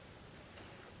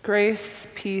Grace,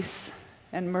 peace,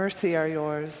 and mercy are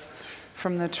yours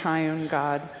from the triune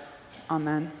God.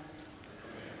 Amen.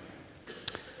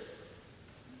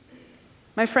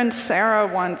 My friend Sarah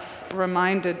once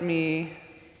reminded me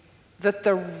that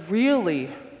the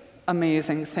really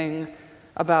amazing thing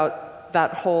about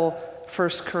that whole 1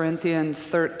 Corinthians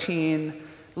 13,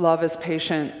 love is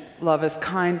patient, love is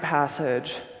kind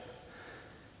passage,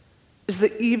 is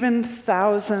that even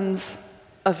thousands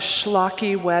of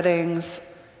schlocky weddings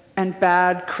and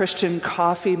bad Christian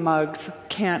coffee mugs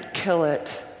can't kill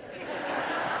it.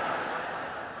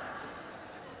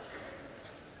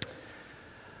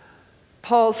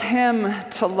 Paul's hymn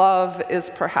to love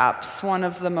is perhaps one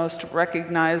of the most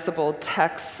recognizable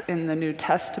texts in the New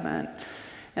Testament,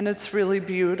 and it's really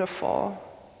beautiful.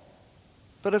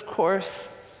 But of course,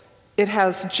 it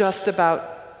has just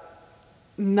about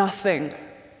nothing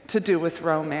to do with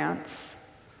romance,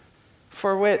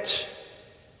 for which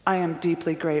I am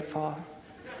deeply grateful.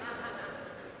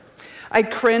 I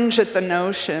cringe at the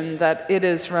notion that it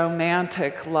is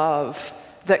romantic love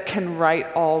that can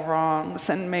right all wrongs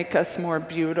and make us more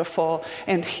beautiful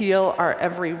and heal our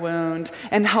every wound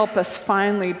and help us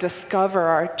finally discover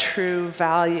our true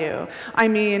value. I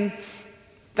mean,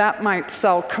 that might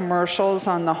sell commercials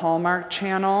on the Hallmark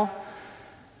Channel,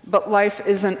 but life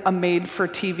isn't a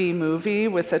made-for-TV movie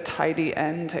with a tidy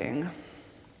ending.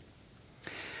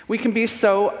 We can be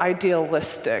so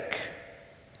idealistic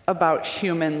about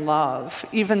human love,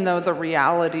 even though the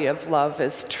reality of love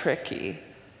is tricky.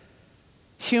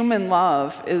 Human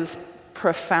love is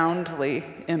profoundly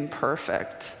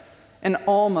imperfect and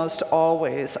almost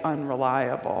always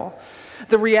unreliable.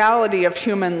 The reality of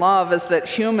human love is that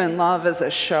human love is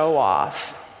a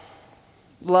show-off.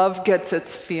 Love gets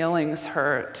its feelings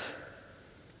hurt.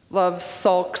 Love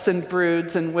sulks and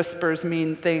broods and whispers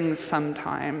mean things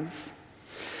sometimes.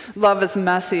 Love is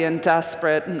messy and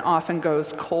desperate and often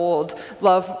goes cold.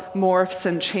 Love morphs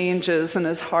and changes and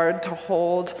is hard to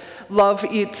hold. Love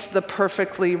eats the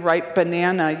perfectly ripe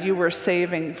banana you were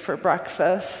saving for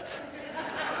breakfast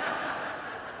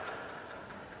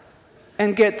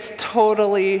and gets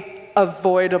totally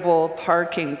avoidable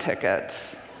parking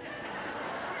tickets.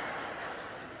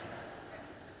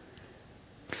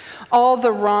 All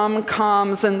the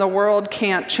rom-coms in the world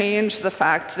can't change the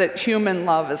fact that human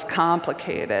love is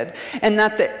complicated and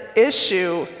that the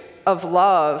issue of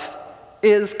love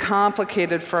is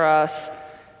complicated for us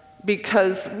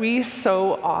because we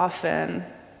so often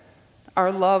are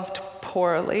loved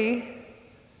poorly,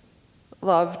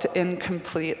 loved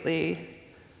incompletely,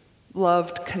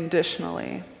 loved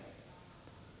conditionally.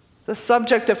 The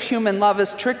subject of human love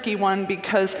is a tricky one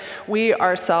because we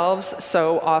ourselves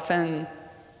so often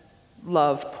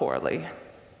love poorly,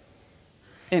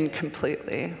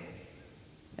 incompletely,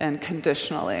 and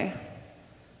conditionally.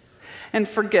 And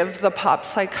forgive the pop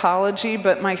psychology,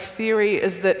 but my theory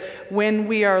is that when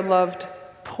we are loved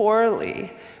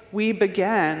poorly, we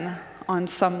begin, on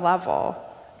some level,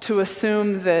 to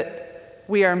assume that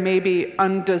we are maybe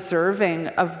undeserving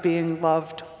of being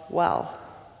loved well.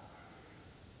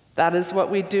 That is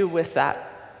what we do with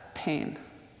that pain.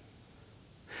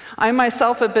 I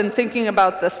myself have been thinking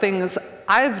about the things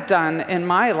I've done in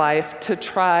my life to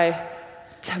try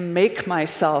to make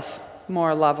myself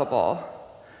more lovable.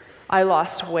 I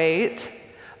lost weight.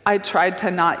 I tried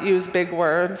to not use big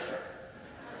words.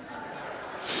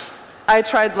 I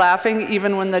tried laughing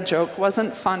even when the joke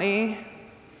wasn't funny.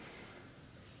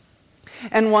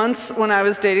 And once, when I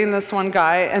was dating this one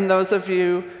guy, and those of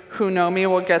you who know me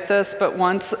will get this, but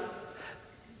once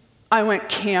I went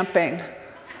camping.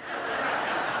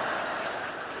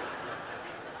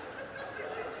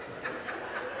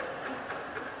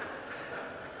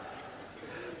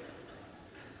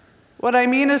 What I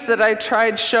mean is that I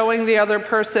tried showing the other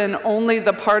person only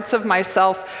the parts of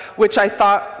myself which I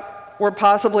thought were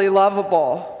possibly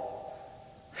lovable.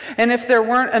 And if there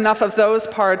weren't enough of those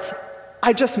parts,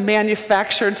 I just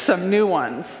manufactured some new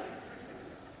ones.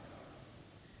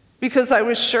 Because I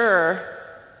was sure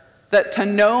that to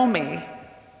know me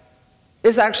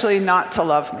is actually not to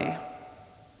love me.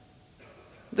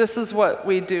 This is what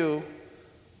we do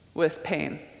with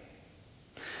pain.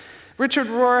 Richard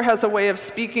Rohr has a way of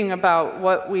speaking about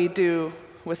what we do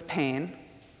with pain.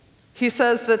 He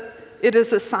says that it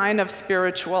is a sign of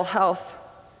spiritual health.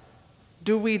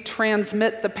 Do we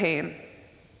transmit the pain,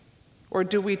 or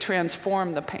do we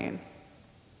transform the pain?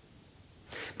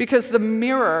 Because the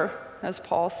mirror, as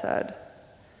Paul said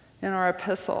in our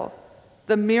epistle,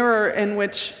 the mirror in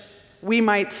which we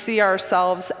might see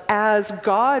ourselves as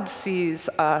God sees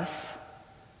us,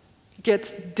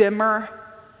 gets dimmer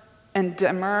and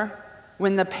dimmer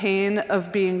when the pain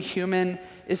of being human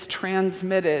is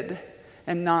transmitted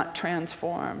and not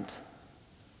transformed.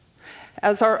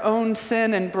 As our own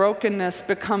sin and brokenness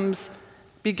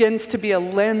begins to be a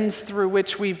lens through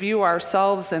which we view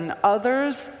ourselves and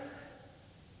others,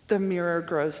 the mirror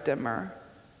grows dimmer.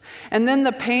 And then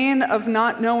the pain of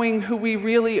not knowing who we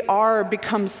really are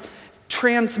becomes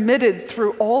transmitted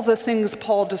through all the things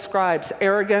Paul describes: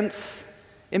 arrogance,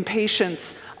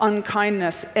 impatience,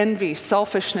 unkindness, envy,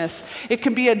 selfishness. It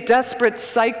can be a desperate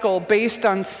cycle based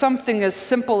on something as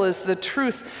simple as the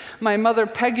truth. My mother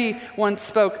Peggy once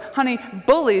spoke, "Honey,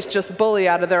 bullies just bully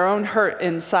out of their own hurt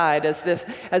inside as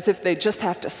if they just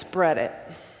have to spread it."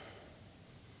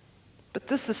 But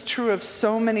this is true of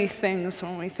so many things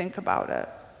when we think about it.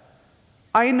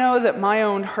 I know that my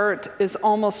own hurt is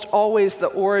almost always the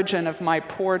origin of my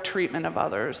poor treatment of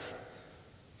others,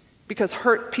 because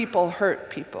hurt people hurt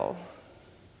people.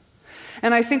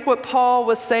 And I think what Paul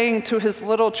was saying to his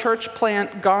little church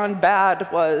plant gone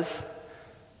bad was,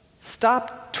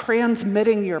 stop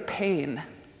transmitting your pain.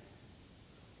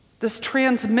 This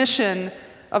transmission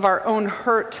of our own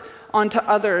hurt onto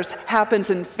others happens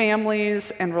in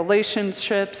families and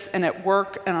relationships and at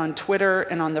work and on Twitter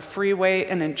and on the freeway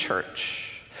and in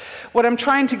church. What I'm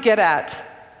trying to get at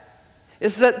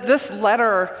is that this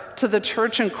letter to the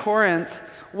church in Corinth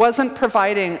wasn't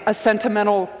providing a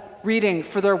sentimental reading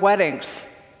for their weddings.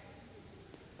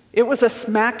 It was a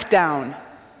smackdown.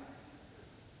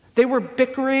 They were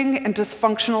bickering and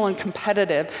dysfunctional and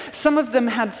competitive. Some of them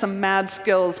had some mad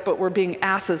skills but were being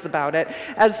asses about it,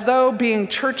 as though being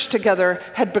church together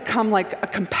had become like a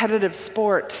competitive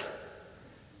sport.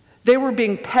 They were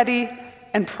being petty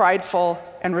and prideful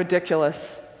and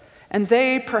ridiculous. And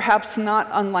they, perhaps not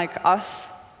unlike us,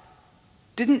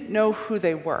 didn't know who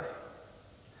they were.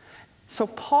 So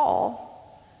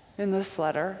Paul, in this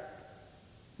letter,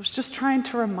 was just trying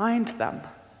to remind them.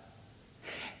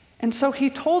 And so he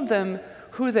told them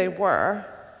who they were,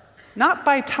 not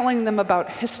by telling them about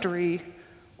history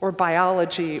or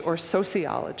biology or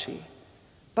sociology,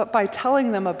 but by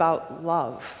telling them about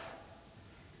love.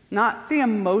 Not the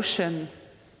emotion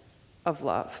of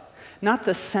love, not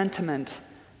the sentiment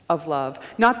of love,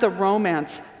 not the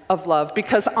romance of love.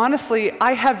 Because honestly,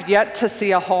 I have yet to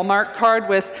see a Hallmark card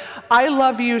with, "I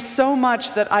love you so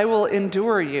much that I will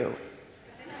endure you."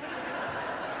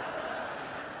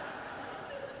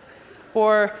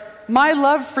 Or, "My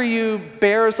love for you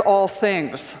bears all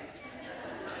things."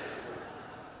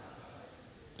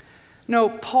 No,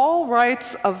 Paul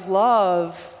writes of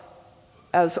love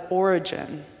as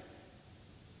origin,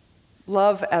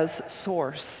 love as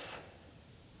source,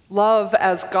 love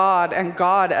as God, and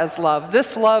God as love.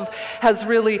 This love has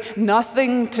really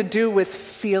nothing to do with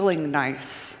feeling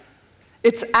nice.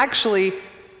 It's actually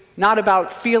not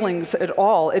about feelings at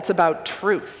all. It's about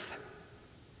truth.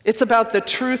 It's about the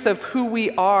truth of who we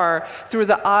are through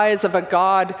the eyes of a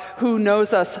God who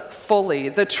knows us fully,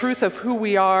 the truth of who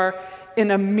we are in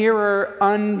a mirror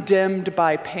undimmed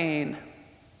by pain.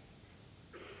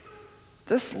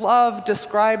 This love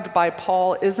described by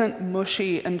Paul isn't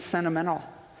mushy and sentimental.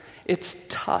 It's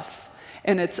tough,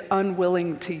 and it's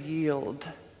unwilling to yield.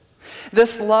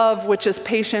 This love, which is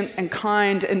patient and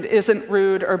kind and isn't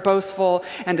rude or boastful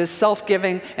and is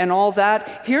self-giving and all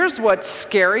that, here's what's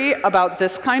scary about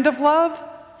this kind of love.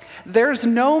 There's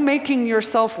no making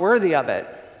yourself worthy of it.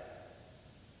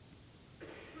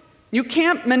 You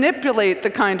can't manipulate the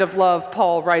kind of love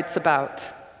Paul writes about.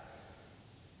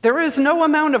 There is no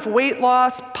amount of weight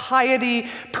loss, piety,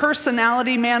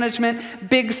 personality management,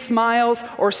 big smiles,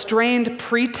 or strained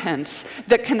pretense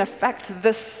that can affect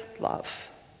this love.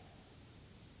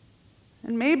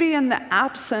 And maybe in the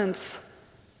absence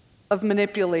of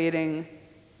manipulating,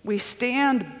 we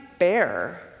stand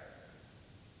bare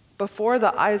before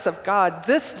the eyes of God.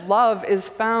 This love is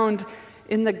found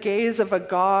in the gaze of a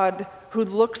God who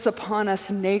looks upon us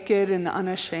naked and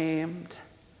unashamed.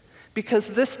 Because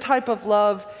this type of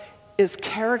love is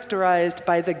characterized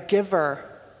by the giver,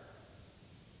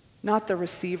 not the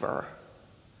receiver.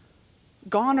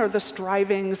 Gone are the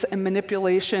strivings and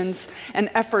manipulations and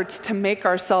efforts to make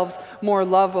ourselves more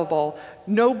lovable.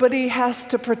 Nobody has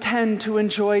to pretend to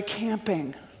enjoy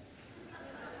camping.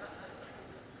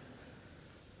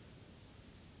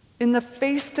 In the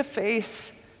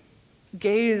face-to-face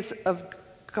gaze of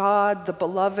God, the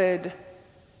beloved,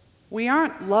 we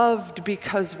aren't loved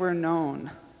because we're known.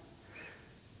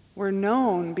 We're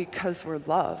known because we're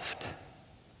loved.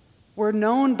 We're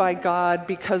known by God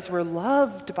because we're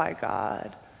loved by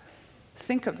God.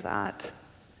 Think of that.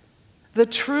 The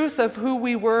truth of who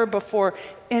we were before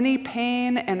any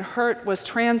pain and hurt was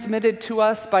transmitted to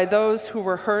us by those who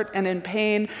were hurt and in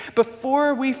pain.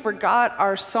 Before we forgot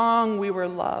our song, we were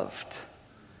loved.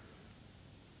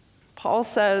 Paul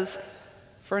says,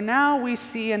 "For now we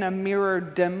see in a mirror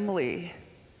dimly,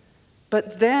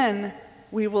 but then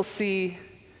we will see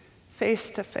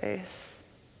face to face."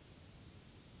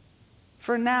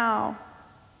 For now,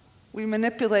 we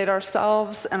manipulate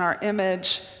ourselves and our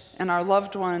image and our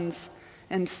loved ones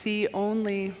and see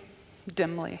only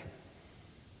dimly.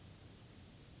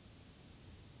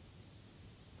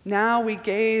 Now we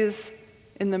gaze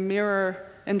in the mirror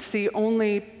and see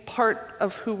only part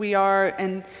of who we are,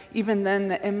 and even then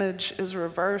the image is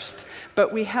reversed.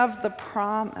 But we have the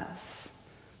promise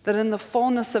that in the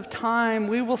fullness of time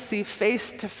we will see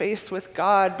face to face with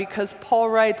God, because Paul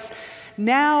writes,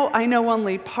 "Now I know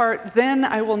only part, then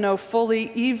I will know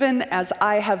fully, even as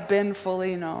I have been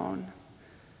fully known."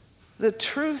 The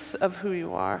truth of who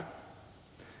you are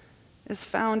is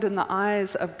found in the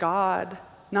eyes of God,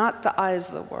 not the eyes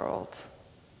of the world.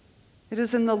 It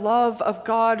is in the love of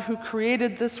God who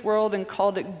created this world and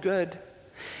called it good.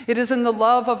 It is in the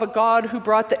love of a God who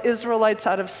brought the Israelites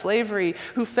out of slavery,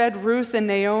 who fed Ruth and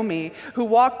Naomi, who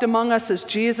walked among us as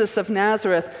Jesus of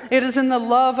Nazareth. It is in the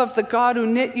love of the God who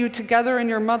knit you together in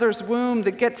your mother's womb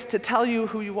that gets to tell you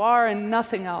who you are and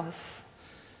nothing else.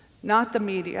 Not the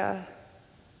media,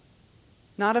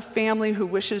 not a family who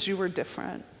wishes you were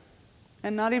different,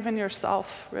 and not even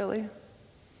yourself, really.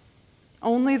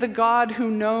 Only the God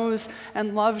who knows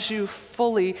and loves you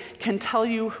fully can tell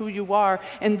you who you are.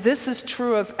 And this is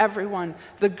true of everyone,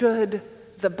 the good,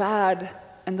 the bad,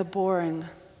 and the boring.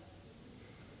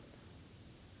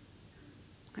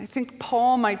 I think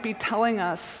Paul might be telling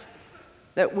us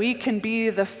that we can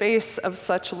be the face of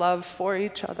such love for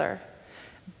each other.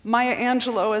 Maya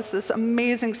Angelou has this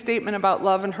amazing statement about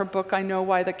love in her book, I Know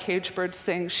Why the Cage Birds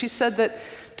Sing. She said that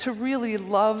to really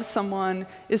love someone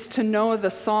is to know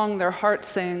the song their heart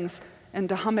sings and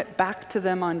to hum it back to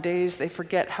them on days they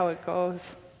forget how it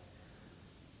goes.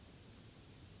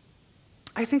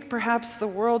 I think perhaps the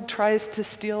world tries to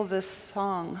steal this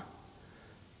song.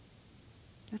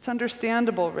 It's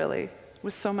understandable, really,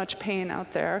 with so much pain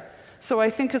out there. So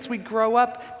I think as we grow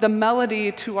up, the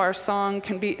melody to our song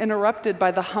can be interrupted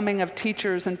by the humming of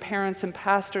teachers and parents and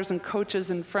pastors and coaches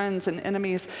and friends and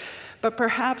enemies. But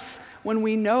perhaps when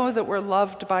we know that we're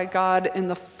loved by God in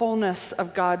the fullness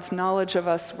of God's knowledge of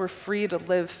us, we're free to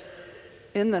live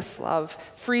in this love,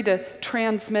 free to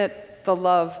transmit the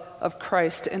love of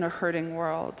Christ in a hurting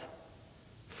world,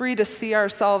 free to see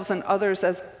ourselves and others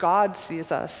as God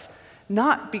sees us,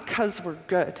 not because we're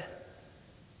good,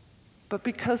 but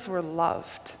because we're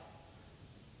loved.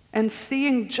 And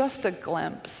seeing just a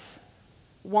glimpse,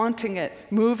 wanting it,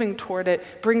 moving toward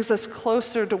it, brings us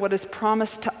closer to what is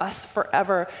promised to us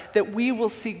forever, that we will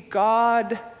see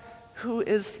God, who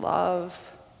is love,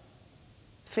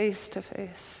 face to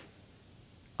face,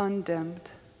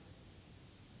 undimmed.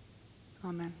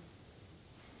 Amen.